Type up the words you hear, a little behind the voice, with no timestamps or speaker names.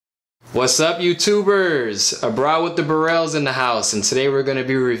What's up, YouTubers? Abroad with the Burrells in the house, and today we're going to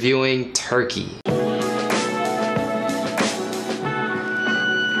be reviewing Turkey.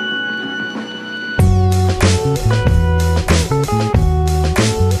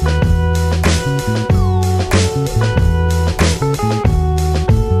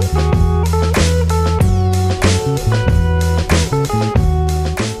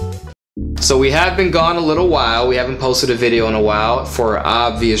 So we have been gone a little while. We haven't posted a video in a while for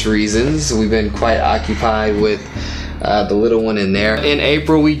obvious reasons. We've been quite occupied with the little one in there. In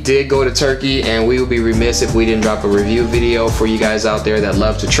April, we did go to Turkey, and we would be remiss if we didn't drop a review video for you guys out there that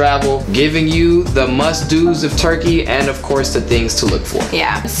love to travel, giving you the must-dos of Turkey and of course the things to look for.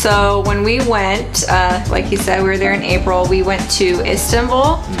 Yeah, so when we went, like you said, we were there in April. We went to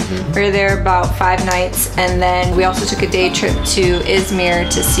Istanbul. We were there about 5 nights, and then we also took a day trip to Izmir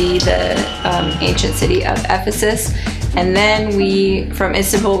to see the ancient city of Ephesus. And then from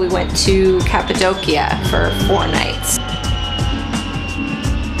Istanbul, we went to Cappadocia for 4 nights.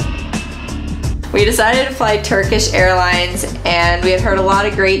 We decided to fly Turkish Airlines, and we had heard a lot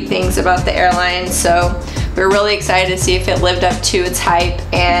of great things about the airline, so we were really excited to see if it lived up to its hype,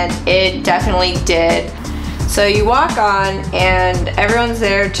 and it definitely did. So you walk on, and everyone's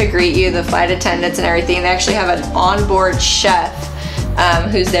there to greet you, the flight attendants and everything. They actually have an onboard chef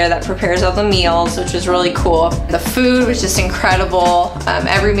who's there that prepares all the meals, which was really cool. The food was just incredible.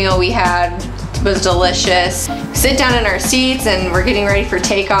 Every meal we had was delicious. We sit down in our seats and we're getting ready for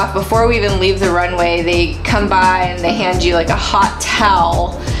takeoff. Before we even leave the runway, they come by and they hand you like a hot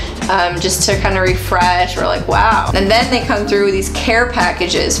towel just to kind of refresh. We're like, wow. And then they come through with these care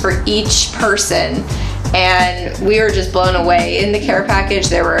packages for each person, and we were just blown away. In the care package,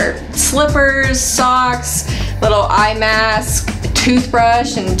 there were slippers, socks, little eye mask,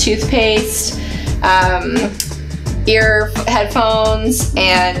 toothbrush and toothpaste, ear headphones,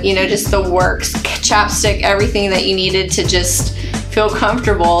 and just the works, chapstick, everything that you needed to just feel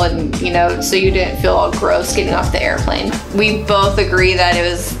comfortable, and so you didn't feel all gross getting off the airplane. We both agree that it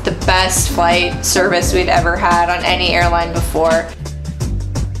was the best flight service we'd ever had on any airline before.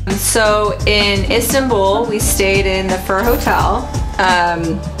 So in Istanbul, we stayed in the Fur Hotel.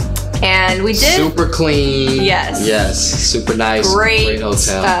 And we did super clean. Yes, super nice. Great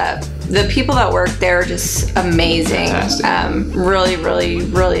hotel. The people that work there are just amazing. Fantastic.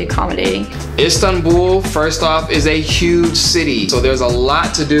 Really accommodating. Istanbul, first off, is a huge city, so there's a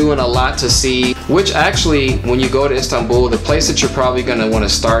lot to do and a lot to see, which actually, when you go to Istanbul, the place that you're probably going to want to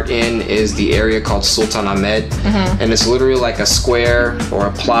start in is the area called Sultanahmet. And it's literally like a square or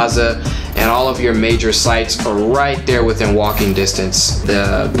a plaza, and all of your major sites are right there within walking distance.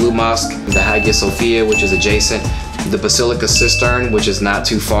 The Blue Mosque, the Hagia Sophia, which is adjacent, the Basilica Cistern, which is not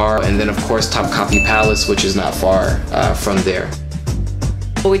too far, and then of course Topkapi Palace, which is not far from there.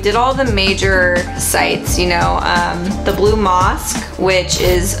 We did all the major sites, the Blue Mosque, which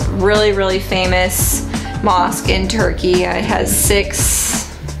is really famous mosque in Turkey. It has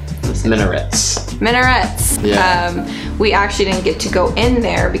 6 minarets. Yeah. We actually didn't get to go in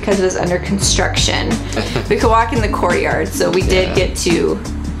there because it was under construction. We could walk in the courtyard, so we did get to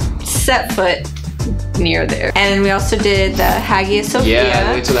set foot near there. And we also did the Hagia Sophia. Yeah,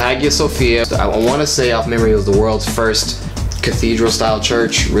 we went to the Hagia Sophia. I want to say off memory it was the world's first cathedral-style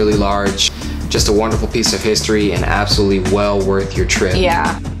church, really large. Just a wonderful piece of history and absolutely well worth your trip.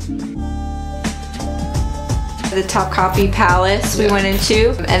 Yeah. The Topkapi Palace we went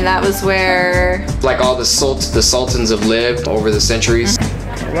into, and that was where like all the sultans have lived over the centuries.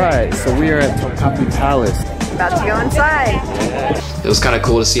 Right, so we are at Topkapi Palace. About to go inside. It was kind of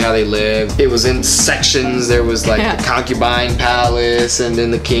cool to see how they lived. It was in sections. There was like the concubine palace, and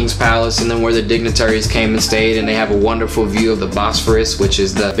then the king's palace, and then where the dignitaries came and stayed, and they have a wonderful view of the Bosphorus, which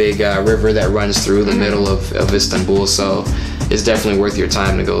is the big river that runs through the middle of Istanbul, so it's definitely worth your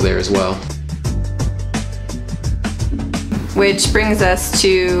time to go there as well. Which brings us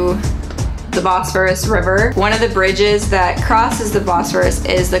to the Bosphorus River. One of the bridges that crosses the Bosphorus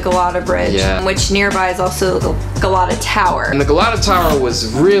is the Galata Bridge, which nearby is also the Galata Tower. And the Galata Tower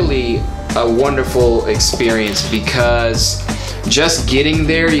was really a wonderful experience because just getting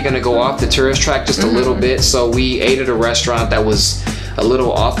there, you're gonna go off the tourist track just a little bit. So we ate at a restaurant that was a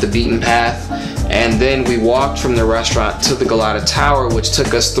little off the beaten path, and then we walked from the restaurant to the Galata Tower, which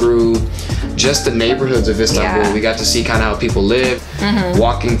took us through just the neighborhoods of Istanbul. We got to see kind of how people live,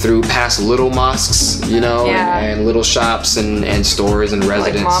 walking through past little mosques, and little shops and stores and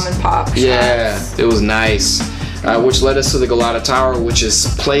residents. Like mom and pop shops. Yeah, it was nice. Which led us to the Galata Tower, which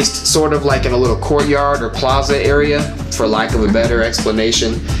is placed sort of like in a little courtyard or plaza area, for lack of a better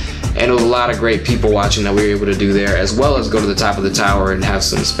explanation. And it was a lot of great people watching that we were able to do there, as well as go to the top of the tower and have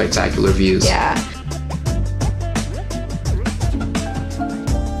some spectacular views. Yeah.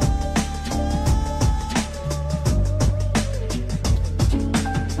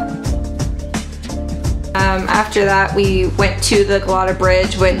 After that, we went to the Galata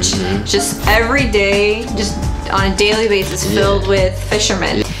Bridge, which just every day, just on a daily basis, filled with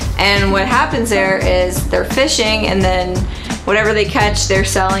fishermen. And what happens there is they're fishing, and then whatever they catch, they're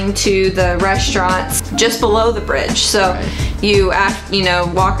selling to the restaurants just below the bridge. So you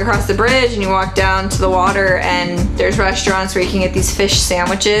walk across the bridge and you walk down to the water, and there's restaurants where you can get these fish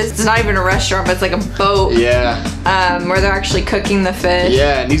sandwiches. It's not even a restaurant, but it's like a boat. Yeah. Where they're actually cooking the fish.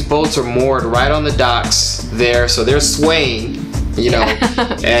 Yeah, and these boats are moored right on the docks there, so they're swaying.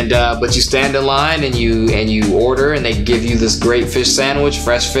 And but you stand in line and you order, and they give you this great fish sandwich,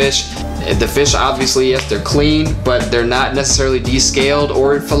 fresh fish. The fish, obviously, yes, they're clean, but they're not necessarily descaled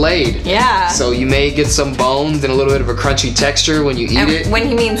or filleted. Yeah. So you may get some bones and a little bit of a crunchy texture when you eat it. When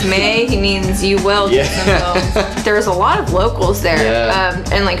he means may, he means you will get some bones. There was a lot of locals there,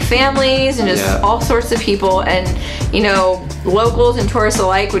 and like families and just all sorts of people, and locals and tourists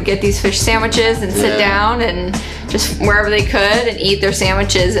alike would get these fish sandwiches and sit down and just wherever they could and eat their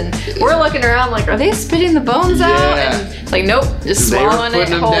sandwiches, and we're looking around like, are they spitting the bones out? And it's like, nope, just swallowing it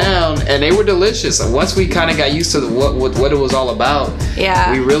whole. Down, and they were delicious. And once we kind of got used to what it was all about,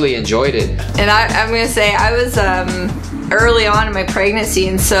 we really enjoyed it. And I'm gonna say, I was early on in my pregnancy,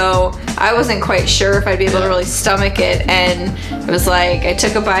 and so I wasn't quite sure if I'd be able to really stomach it, and it was like I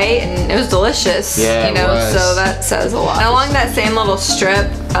took a bite and it was delicious. So that says a lot. And along that same little strip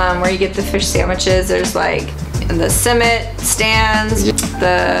where you get the fish sandwiches, there's like the cimet stands,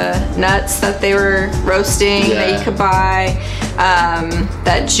 the nuts that they were roasting that you could buy,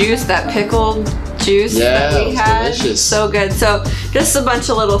 that juice, that pickled juice that we had, delicious. So good. So just a bunch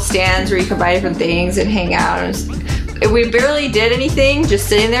of little stands where you could buy different things and hang out. We barely did anything, just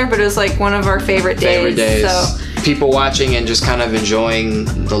sitting there, but it was like one of our favorite days. So people watching and just kind of enjoying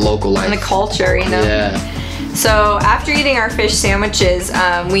the local life and the culture, So after eating our fish sandwiches,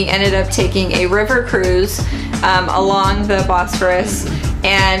 we ended up taking a river cruise along the Bosphorus,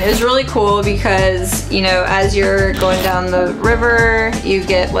 and it was really cool because as you're going down the river, you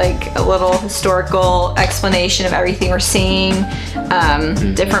get like a little historical explanation of everything we're seeing,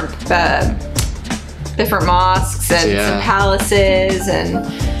 different mosques and some palaces and.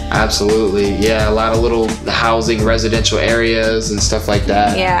 Absolutely, a lot of little housing, residential areas and stuff like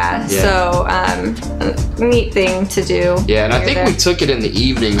that. So neat thing to do. And I think we took it in the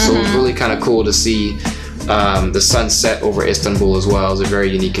evening, so it was really kind of cool to see the sunset over Istanbul as well. It was a very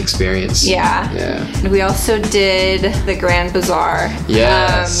unique experience. We also did the Grand Bazaar.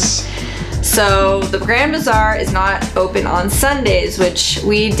 So the Grand Bazaar is not open on Sundays, which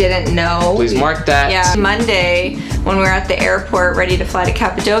we didn't know. Please mark that. Monday, when we were at the airport ready to fly to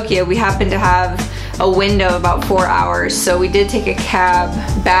Cappadocia, we happened to have a window of about 4 hours. So we did take a cab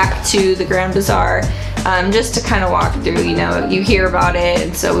back to the Grand Bazaar just to kind of walk through, you hear about it,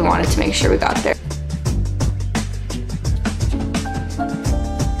 and so we wanted to make sure we got there.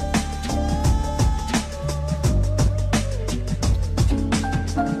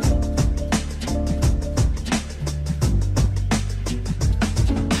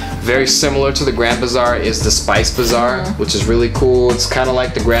 Very similar to the Grand Bazaar is the Spice Bazaar, which is really cool. It's kind of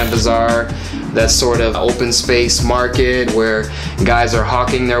like the Grand Bazaar, that sort of open space market where guys are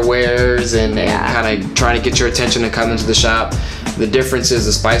hawking their wares and kind of trying to get your attention to come into the shop. The difference is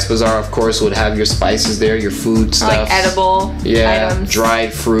the Spice Bazaar, of course, would have your spices there, your food stuff. Like edible items.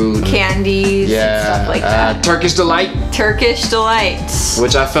 Dried fruit. Candies, and stuff like that. Turkish Delight. Turkish Delight.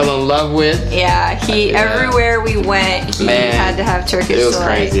 Which I fell in love with. Everywhere we went, he had to have Turkish Delight. It was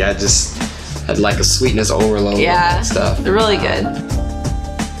crazy. I just had like a sweetness overload with that stuff. They're really good.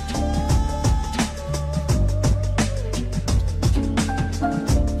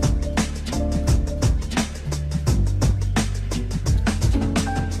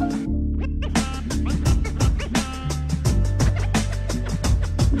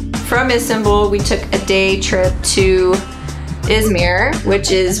 From Istanbul, we took a day trip to Izmir,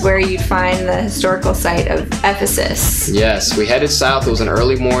 which is where you'd find the historical site of Ephesus. Yes, we headed south. It was an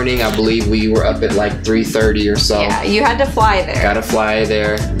early morning. I believe we were up at like 3:30 or so. You had to fly there. Gotta fly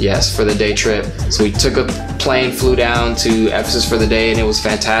there, yes, for the day trip. So we took a plane, flew down to Ephesus for the day, and it was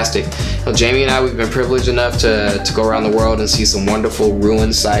fantastic. Well, Jamie and I, we've been privileged enough to go around the world and see some wonderful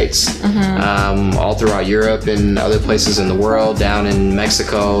ruin sites all throughout Europe and other places in the world, down in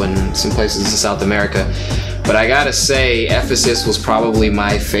Mexico and some places in South America. But I gotta say, Ephesus was probably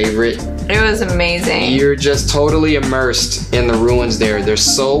my favorite It was amazing. You're just totally immersed in the ruins there. They're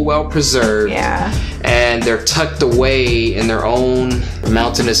so well preserved. Yeah. And they're tucked away in their own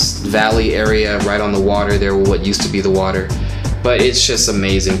mountainous valley area right on the water there, what used to be the water. But it's just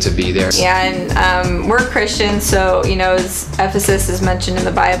amazing to be there. Yeah, and we're Christians, so, you know, Ephesus is mentioned in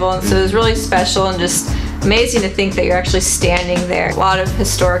the Bible, and so it was really special and just amazing to think that you're actually standing there. A lot of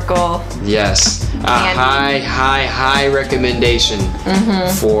historical. Yes, a high recommendation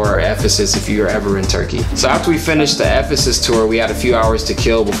for Ephesus if you're ever in Turkey. So after we finished the Ephesus tour, we had a few hours to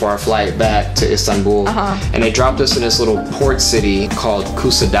kill before our flight back to Istanbul. And they dropped us in this little port city called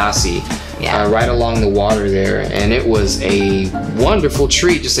Kusadasi. Yeah. Right along the water there, and it was a wonderful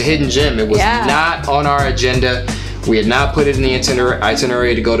treat, just a hidden gem. It was not on our agenda. We had not put it in the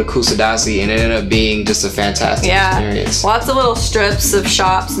itinerary to go to Kusadasi, and it ended up being just a fantastic experience. Lots of little strips of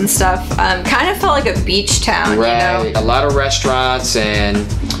shops and stuff. Kind of felt like a beach town, right. you know? A lot of restaurants and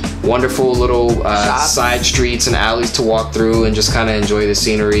wonderful little side streets and alleys to walk through and just kind of enjoy the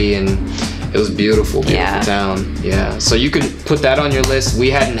scenery, and it was beautiful town. Yeah, so you can put that on your list. We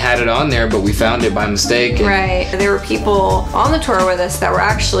hadn't had it on there, but we found it by mistake. Right. There were people on the tour with us that were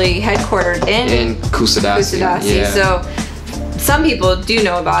actually headquartered in Kusadasi. Yeah. So some people do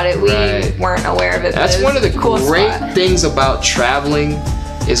know about it. We weren't aware of it. That's one of the great things about traveling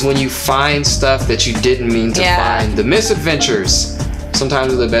is when you find stuff that you didn't mean to find. The misadventures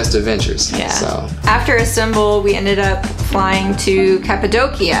sometimes are the best adventures. Yeah. So after Istanbul, we ended up flying to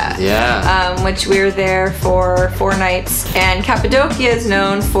Cappadocia. Yeah. Which we were there for 4 nights. And Cappadocia is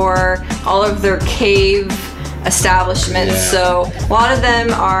known for all of their cave establishments. Yeah. So a lot of them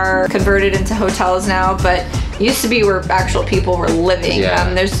are converted into hotels now, but used to be where actual people were living.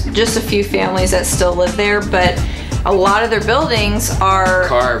 Yeah. There's just a few families that still live there, but a lot of their buildings are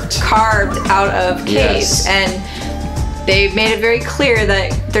carved out of caves. Yes. And they made it very clear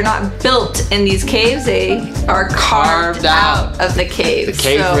that they're not built in these caves, they are carved out of the caves. The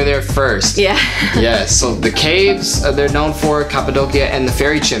caves were there first. Yeah. Yes, so the caves, they're known for Cappadocia, and the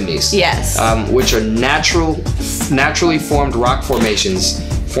fairy chimneys. Yes. Which are naturally formed rock formations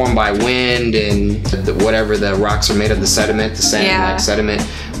formed by wind and whatever the rocks are made of, the sediment, the sand-like sediment.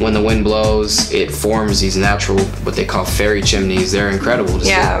 When the wind blows, it forms these natural, what they call fairy chimneys. They're incredible to see.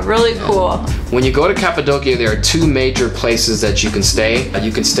 Yeah, really cool. When you go to Cappadocia, there are 2 major places that you can stay.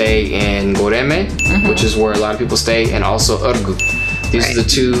 You can stay in Goreme, which is where a lot of people stay, and also Urgu. These are the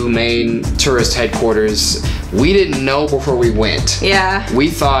 2 main tourist headquarters. We didn't know before we went. Yeah. We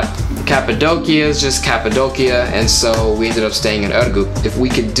thought Cappadocia is just Cappadocia, and so we ended up staying in Urgu. If we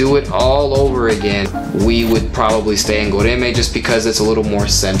could do it all over again, we would probably stay in Goreme just because it's a little more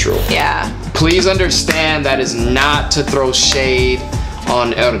central. Yeah. Please understand that is not to throw shade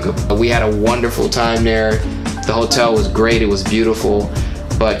on Urgu. We had a wonderful time there. The hotel was great, it was beautiful,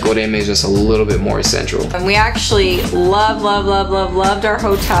 but Goreme is just a little bit more central. And we actually loved our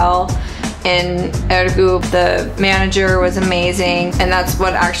hotel in Urgu. The manager was amazing, and that's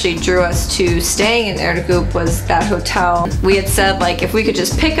what actually drew us to staying in Urgu, was that hotel. We had said, like, if we could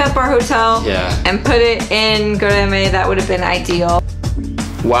just pick up our hotel and put it in Goreme, that would have been ideal.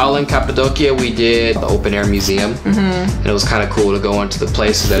 While in Cappadocia, we did the open air museum, and it was kind of cool to go into the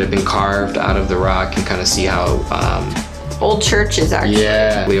places that had been carved out of the rock and kind of see how old churches, actually.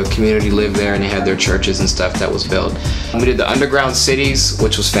 Yeah, a community lived there, and they had their churches and stuff that was built. We did the underground cities,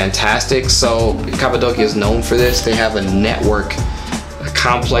 which was fantastic. So Cappadocia is known for this. They have a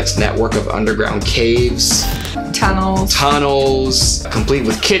complex network of underground caves, tunnels, complete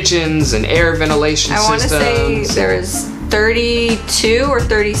with kitchens and air ventilation systems. I want to say there's 32 or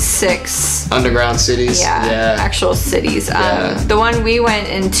 36 underground cities. Yeah, actual cities. The one we went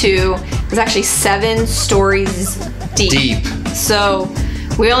into was actually 7 stories deep. So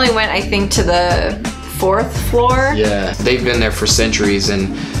we only went, I think, to the 4th floor. Yeah, they've been there for centuries,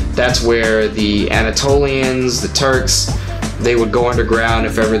 and that's where the Anatolians, the Turks, they would go underground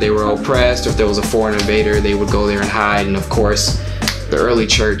if ever they were oppressed, or if there was a foreign invader, they would go there and hide. And of course, the early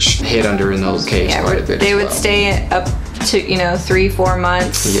church hid under in those caves quite a bit. They would stay up to 3-4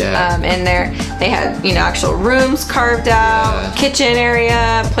 months in there. They had actual rooms carved out, kitchen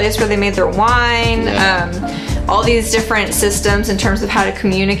area, place where they made their wine, all these different systems in terms of how to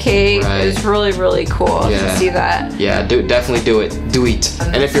communicate. It was really, really cool to see that. Yeah, definitely do it.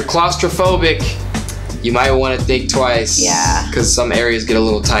 And if you're claustrophobic, you might want to think twice. Yeah. Because some areas get a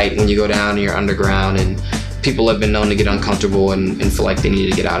little tight when you go down and you're underground, and people have been known to get uncomfortable and feel like they need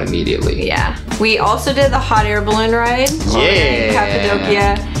to get out immediately. Yeah. We also did the hot air balloon ride in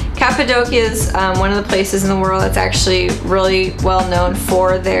Cappadocia. Cappadocia is one of the places in the world that's actually really well known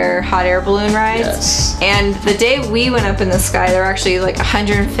for their hot air balloon rides. Yes. And the day we went up in the sky, there were actually like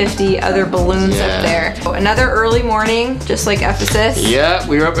 150 other balloons up there. Another early morning, just like Ephesus. Yeah,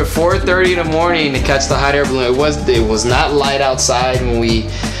 we were up at 4:30 in the morning to catch the hot air balloon. It was not light outside when we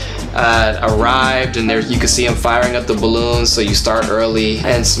arrived, and there you could see them firing up the balloons. So you start early,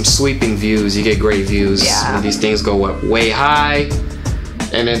 and some sweeping views. You get great views. Yeah. These things go up way high,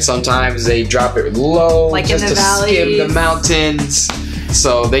 and then sometimes they drop it low, like just in the to valleys. skim the mountains.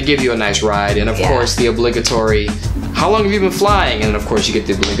 So they give you a nice ride, and of course the obligatory, how long have you been flying? And of course you get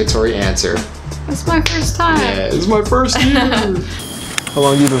the obligatory answer. It's my first time. Yeah, it's my first year. How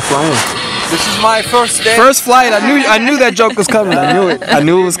long have you been flying? This is my first day. First flight. I knew that joke was coming. I knew it. I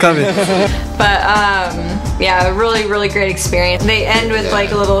knew it was coming. But yeah, a really, really great experience. They end with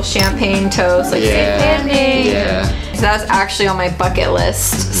like a little champagne toast, like safe landing. Yeah. So that's actually on my bucket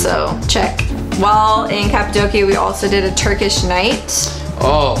list. So check. While in Cappadocia, we also did a Turkish night.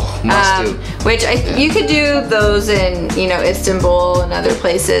 Oh, must do. Which you could do those in, you know, Istanbul and other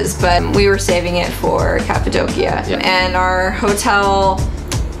places, but we were saving it for Cappadocia. Yeah. And our hotel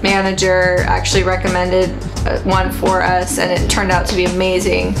manager actually recommended one for us, and it turned out to be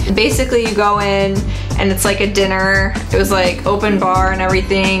amazing. Basically, you go in and it's like a dinner. It was like open bar and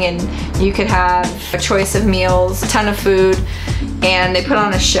everything, and you could have a choice of meals, a ton of food, and they put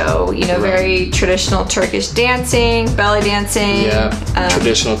on a show, you know, very traditional Turkish dancing, belly dancing. Yeah,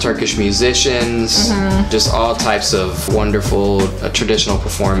 traditional Turkish musicians, just all types of wonderful traditional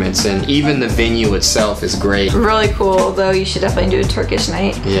performance, and even the venue itself is great. Really cool, though. You should definitely do a Turkish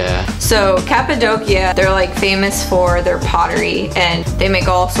night. Yeah. So Cappadocia, they're like famous for their pottery, and they make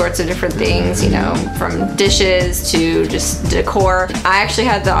all sorts of different things, you know, from dishes to just decor. I actually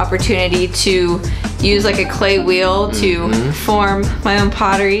had the opportunity to use like a clay wheel to form my own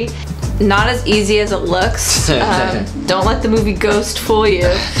pottery. Not as easy as it looks. Don't let the movie Ghost fool you.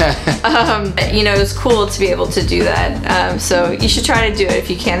 You know, it was cool to be able to do that. So you should try to do it if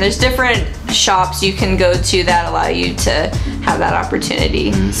you can. There's different shops you can go to that allow you to have that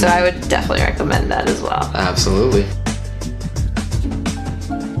opportunity. So I would definitely recommend that as well. Absolutely.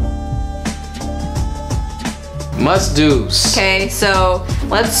 Must-dos. Okay, so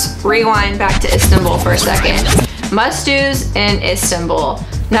let's rewind back to Istanbul for a second. Must-dos in Istanbul.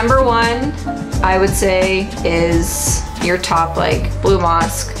 Number one, I would say, is your top, like Blue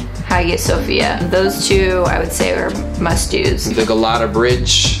Mosque, Hagia Sophia. Those two, I would say, are must-dos. The Galata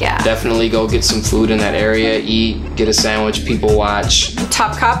Bridge. Yeah. Definitely go get some food in that area, eat, get a sandwich, people watch.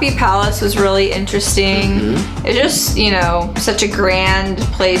 Topkapi Palace was really interesting. It's just, you know, such a grand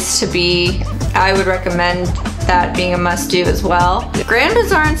place to be. I would recommend that being a must-do as well. Grand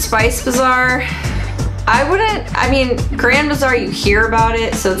Bazaar and Spice Bazaar, I mean, Grand Bazaar, you hear about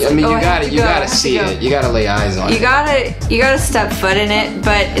it, so it's I mean, like, you gotta see it. You gotta lay eyes on it. You gotta step foot in it.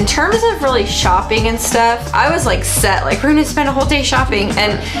 But in terms of really shopping and stuff, I was like set, like we're gonna spend a whole day shopping,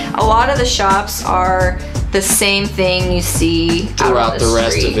 and a lot of the shops are the same thing you see throughout the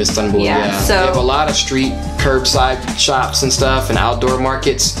rest of Istanbul. Yeah. So they have a lot of street curbside shops and stuff, and outdoor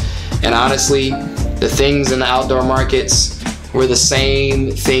markets. And honestly, the things in the outdoor markets were the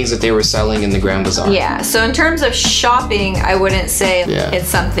same things that they were selling in the Grand Bazaar. Yeah, so in terms of shopping, I wouldn't say it's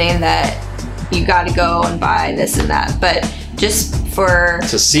something that you gotta go and buy this and that, but just for...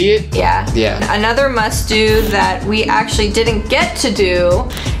 To see it? Yeah. Yeah. Another must-do that we actually didn't get to do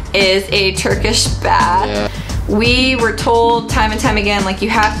is a Turkish bath. Yeah. We were told time and time again, like, you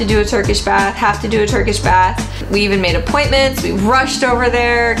have to do a Turkish bath, have to do a Turkish bath. We even made appointments, we rushed over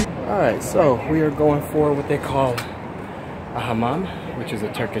there. Alright, so we are going for what they call a hammam, which is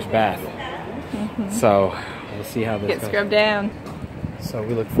a Turkish bath. So we'll see how this goes. Get scrubbed down. So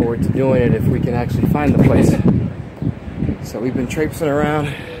we look forward to doing it if we can actually find the place. So we've been traipsing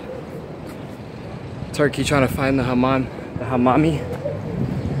around Turkey trying to find the hammami.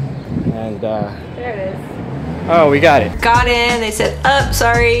 And There it is. oh, we got it. Got in, they said, oh,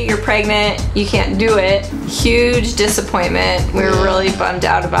 sorry, you're pregnant, you can't do it. Huge disappointment. We were really bummed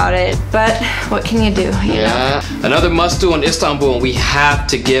out about it, but what can you do, you know? Another must-do in Istanbul, and we have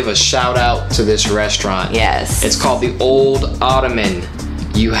to give a shout out to this restaurant. Yes. It's called the Old Ottoman.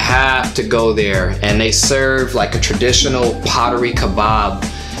 You have to go there, and they serve like a traditional pottery kebab.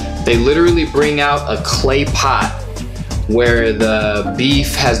 They literally bring out a clay pot where the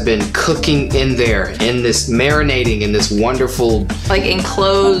beef has been cooking in there, in this marinating in this wonderful, like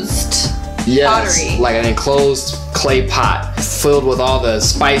enclosed pottery. Like an enclosed clay pot filled with all the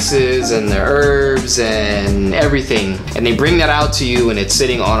spices and the herbs and everything. And they bring that out to you, and it's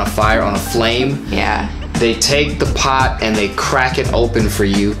sitting on a fire, on a flame. Yeah. They take the pot and they crack it open for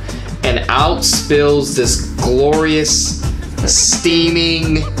you, and out spills this glorious,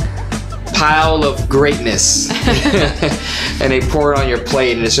 steaming pile of greatness. And they pour it on your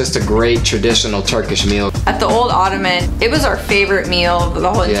plate, and it's just a great traditional Turkish meal. At the Old Ottoman, it was our favorite meal of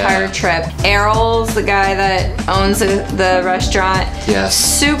the whole entire trip. Burrells, the guy that owns the restaurant,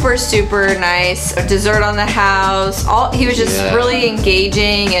 super, super nice. A dessert on the house. He was just really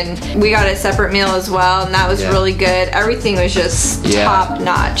engaging, and we got a separate meal as well, and that was really good. Everything was just top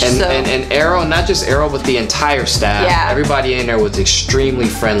notch. And Errol, not just Errol, but the entire staff. Everybody in there was extremely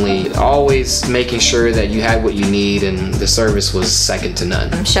friendly, always making sure that you had what you need, and the service was second to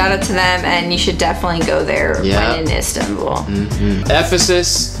none. Shout out to them, and you should definitely go there when in Istanbul.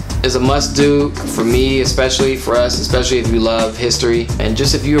 Ephesus is a must-do for me, especially for us, especially if you love history and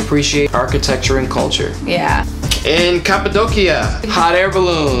just if you appreciate architecture and culture. In Cappadocia, hot air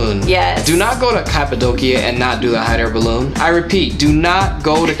balloon. Yes. Do not go to Cappadocia and not do the hot air balloon. I repeat, do not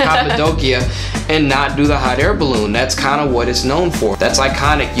go to Cappadocia and not do the hot air balloon. That's kind of what it's known for. That's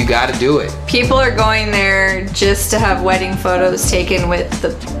iconic. You got to do it. People are going there just to have wedding photos taken with the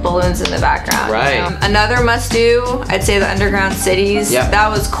balloons in the background. Right. Another must-do, I'd say the underground cities. That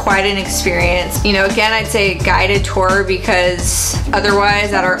was quite an experience. You know, again, I'd say a guided tour, because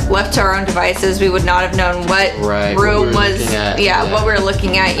otherwise, left to our own devices, we would not have known what room was, what we were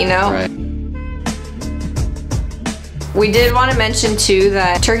looking at, you know. We did want to mention too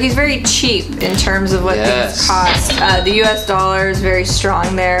that Turkey's very cheap in terms of what things cost. The US dollar is very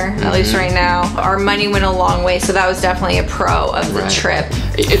strong there, at least right now. Our money went a long way, so that was definitely a pro of the trip.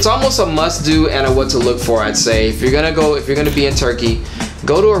 It's almost a must-do and a what to look for, I'd say. If you're gonna be in Turkey,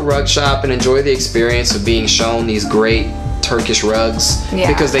 go to a rug shop and enjoy the experience of being shown these great Turkish rugs,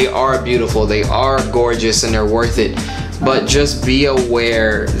 because they are beautiful, they are gorgeous, and they're worth it. But just be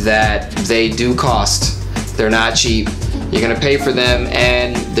aware that they do cost. They're not cheap. You're gonna pay for them,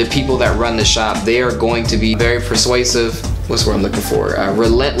 and the people that run the shop, they are going to be very persuasive. What's the word I'm looking for?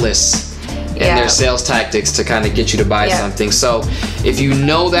 Relentless in their sales tactics to kind of get you to buy something. So if you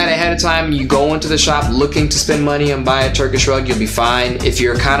know that ahead of time, you go into the shop looking to spend money and buy a Turkish rug, you'll be fine. If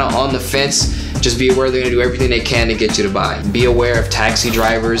you're kind of on the fence, just be aware they're gonna do everything they can to get you to buy. Be aware of taxi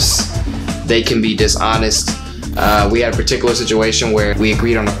drivers. They can be dishonest. We had a particular situation where we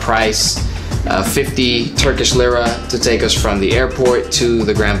agreed on a price, 50 Turkish lira to take us from the airport to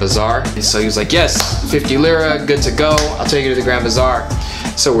the Grand Bazaar. And so he was like, yes, 50 lira, good to go. I'll take you to the Grand Bazaar.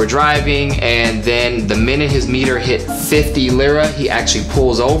 So we're driving, and then the minute his meter hit 50 lira, he actually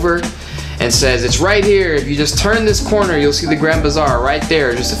pulls over and says, it's right here. If you just turn this corner, you'll see the Grand Bazaar right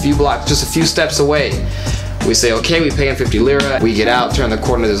there, just a few blocks, just a few steps away. We say, okay, we pay him 50 lira. We get out, turn the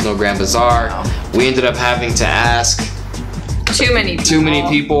corner, there's no Grand Bazaar. We ended up having to ask too many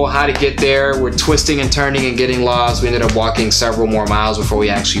people how to get there. We're twisting and turning and getting lost. We ended up walking several more miles before we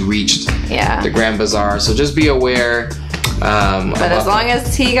actually reached the Grand Bazaar. So just be aware. But as long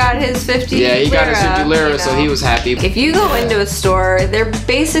as he got his 50 lira. Yeah, he got his 50 lira, so he was happy. If you go into a store, they're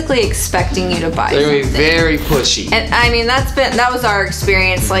basically expecting you to buy They're something. very pushy. And I mean, that was our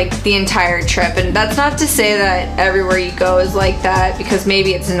experience like the entire trip. And that's not to say that everywhere you go is like that, because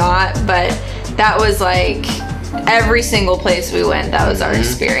maybe it's not, but that was like every single place we went, that was our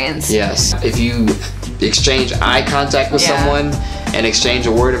experience. Yes. If you exchange eye contact with someone and exchange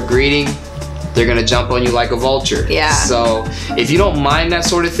a word of greeting, they're gonna jump on you like a vulture. So if you don't mind that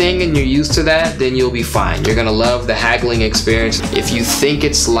sort of thing and you're used to that, then you'll be fine. You're gonna love the haggling experience. If you think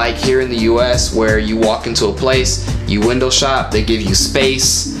it's like here in the US where you walk into a place, you window shop, they give you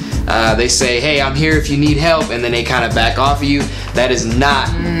space, they say, hey, I'm here if you need help, and then they kind of back off of you. That is not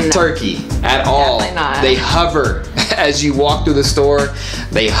Turkey at all. Definitely not. They hover as you walk through the store.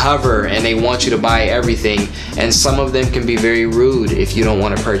 They hover and they want you to buy everything, and some of them can be very rude if you don't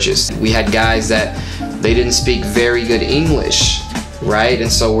want to purchase. We had guys that they didn't speak very good English, right?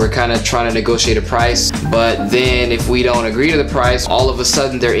 And so we're kind of trying to negotiate a price, but then if we don't agree to the price, all of a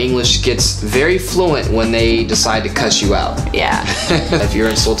sudden their English gets very fluent when they decide to cuss you out. If you're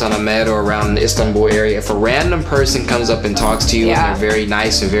in Sultanahmet or around the Istanbul area, if a random person comes up and talks to you and they're very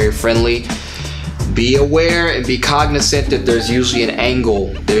nice and very friendly, be aware and be cognizant that there's usually an angle.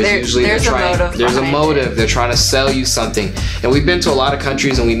 There's a motive. They're trying to sell you something. And we've been to a lot of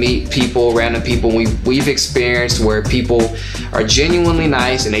countries and we meet people, random people. We've experienced where people are genuinely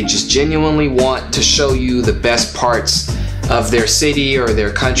nice and they just genuinely want to show you the best parts of their city or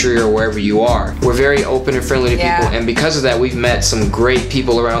their country or wherever you are. We're very open and friendly to people, and because of that, we've met some great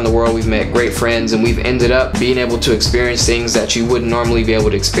people around the world. We've met great friends, and we've ended up being able to experience things that you wouldn't normally be able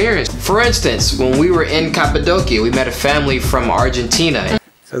to experience. For instance, when we were in Cappadocia, we met a family from Argentina.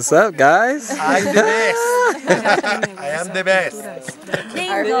 What's up, guys? I'm the best. I am the best.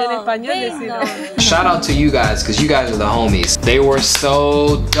 Shout out to you guys, because you guys are the homies. They were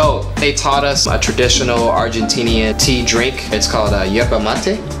so dope. They taught us a traditional Argentinian tea drink. It's called yerba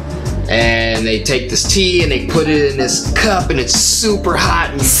mate. And they take this tea and they put it in this cup, and it's super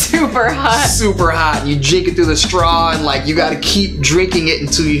hot. And Super hot. super hot. You drink it through the straw, and like you gotta keep drinking it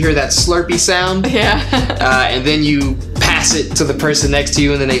until you hear that slurpy sound. Yeah. And then you pass it to the person next to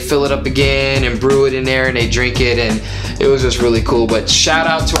you, and then they fill it up again and brew it in there and they drink it, and it was just really cool. But shout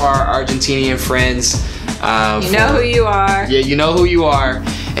out to our Argentinian friends. You know who you are. Yeah, you know who you are.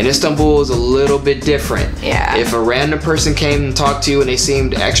 And Istanbul is a little bit different. Yeah. If a random person came and talked to you and they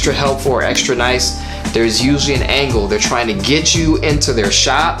seemed extra helpful or extra nice, there's usually an angle. They're trying to get you into their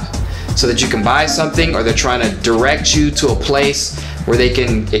shop so that you can buy something, or they're trying to direct you to a place where they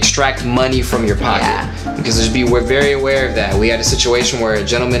can extract money from your pocket. Yeah. Because we're very aware of that. We had a situation where a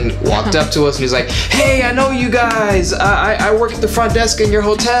gentleman walked up to us and he's like, "Hey, I know you guys. I work at the front desk in your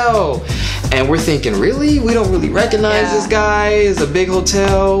hotel." And we're thinking, really? We don't really recognize this guy. It's a big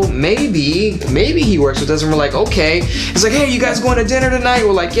hotel. Maybe he works with us. And we're like, okay. He's like, "Hey, you guys going to dinner tonight?"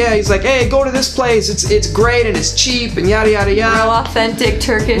 We're like, "Yeah." He's like, "Hey, go to this place. It's great and it's cheap and yada yada yada." Real authentic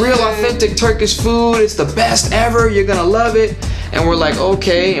Turkish food. It's the best ever. You're gonna love it. And we're like,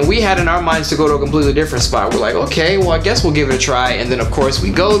 okay. And we had in our minds to go to a completely different spot. We're like, okay, well, I guess we'll give it a try. And then of course we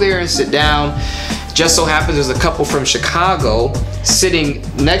go there and sit down. Just so happens there's a couple from Chicago sitting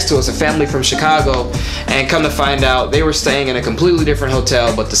next to us, a family from Chicago, and come to find out they were staying in a completely different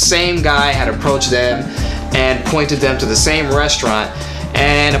hotel, but the same guy had approached them and pointed them to the same restaurant.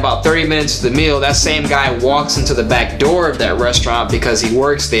 And about 30 minutes to the meal, that same guy walks into the back door of that restaurant because he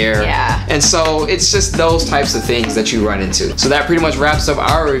works there. Yeah. And so it's just those types of things that you run into. So that pretty much wraps up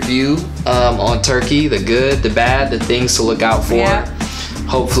our review on Turkey, the good, the bad, the things to look out for. Yeah.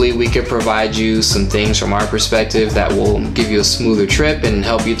 Hopefully we can provide you some things from our perspective that will give you a smoother trip and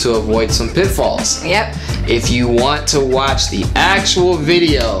help you to avoid some pitfalls. Yep. If you want to watch the actual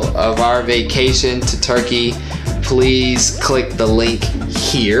video of our vacation to Turkey, please click the link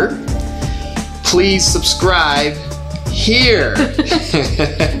here. Please subscribe here.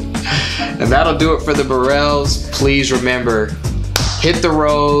 And that'll do it for the Burrells. Please remember, hit the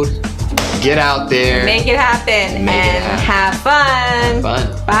road, get out there, Make it happen, have fun.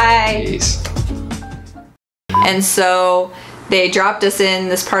 Bye. Peace. And so they dropped us in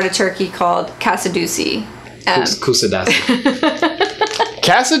this part of Turkey called Kasadousi. Kusadasi.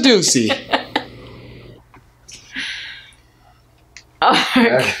 Kasadousi.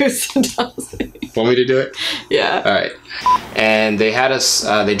 Kasadousi. Want me to do it? Yeah. All right. And they had us.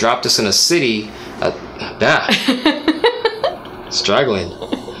 They dropped us in a city. Struggling.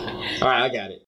 All right, I got it.